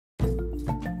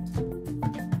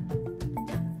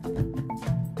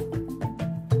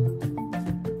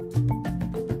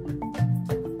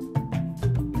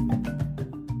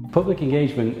Public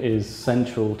engagement is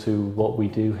central to what we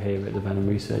do here at the Venom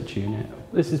Research Unit.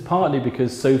 This is partly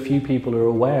because so few people are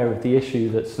aware of the issue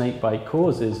that snakebite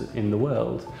causes in the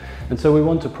world. And so we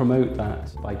want to promote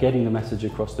that by getting the message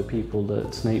across to people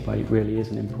that snakebite really is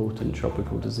an important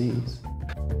tropical disease.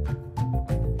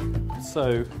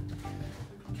 So,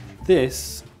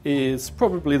 this is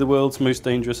probably the world's most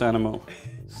dangerous animal.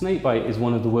 Snakebite is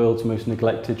one of the world's most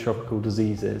neglected tropical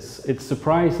diseases. It's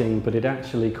surprising, but it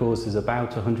actually causes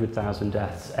about 100,000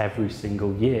 deaths every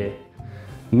single year.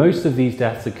 Most of these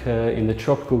deaths occur in the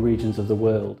tropical regions of the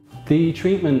world. The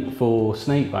treatment for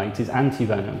snakebite is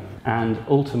antivenom, and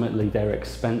ultimately they're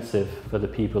expensive for the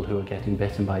people who are getting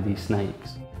bitten by these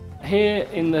snakes. Here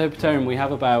in the Herpetarium we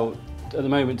have about, at the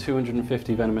moment,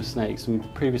 250 venomous snakes,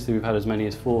 and previously we've had as many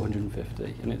as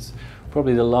 450, and it's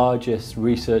probably the largest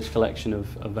research collection of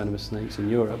venomous snakes in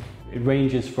Europe. It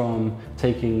ranges from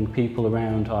taking people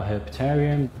around our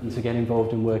herpetarium and to get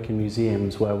involved in work in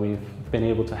museums where we've been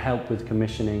able to help with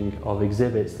commissioning of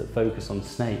exhibits that focus on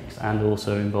snakes and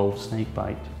also involve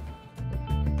snakebite.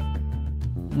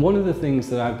 One of the things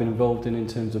that I've been involved in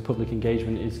terms of public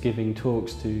engagement is giving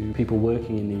talks to people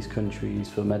working in these countries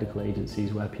for medical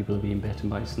agencies where people are being bitten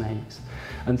by snakes.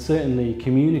 And certainly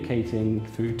communicating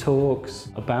through talks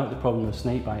about the problem of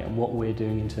snakebite and what we're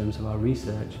doing in terms of our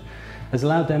research has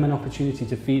allowed them an opportunity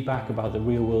to feedback about the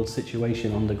real world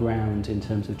situation on the ground in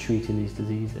terms of treating these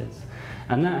diseases.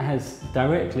 And that has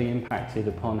directly impacted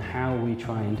upon how we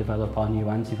try and develop our new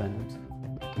antivenoms.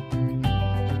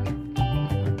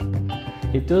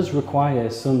 It does require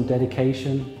some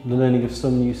dedication, the learning of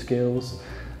some new skills,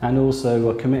 and also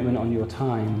a commitment on your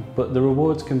time, but the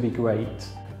rewards can be great.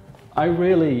 I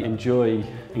really enjoy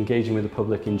engaging with the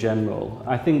public in general.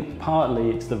 I think partly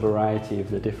it's the variety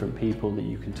of the different people that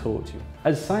you can talk to.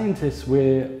 As scientists,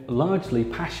 we're largely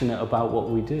passionate about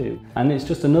what we do, and it's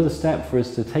just another step for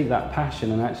us to take that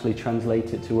passion and actually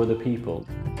translate it to other people.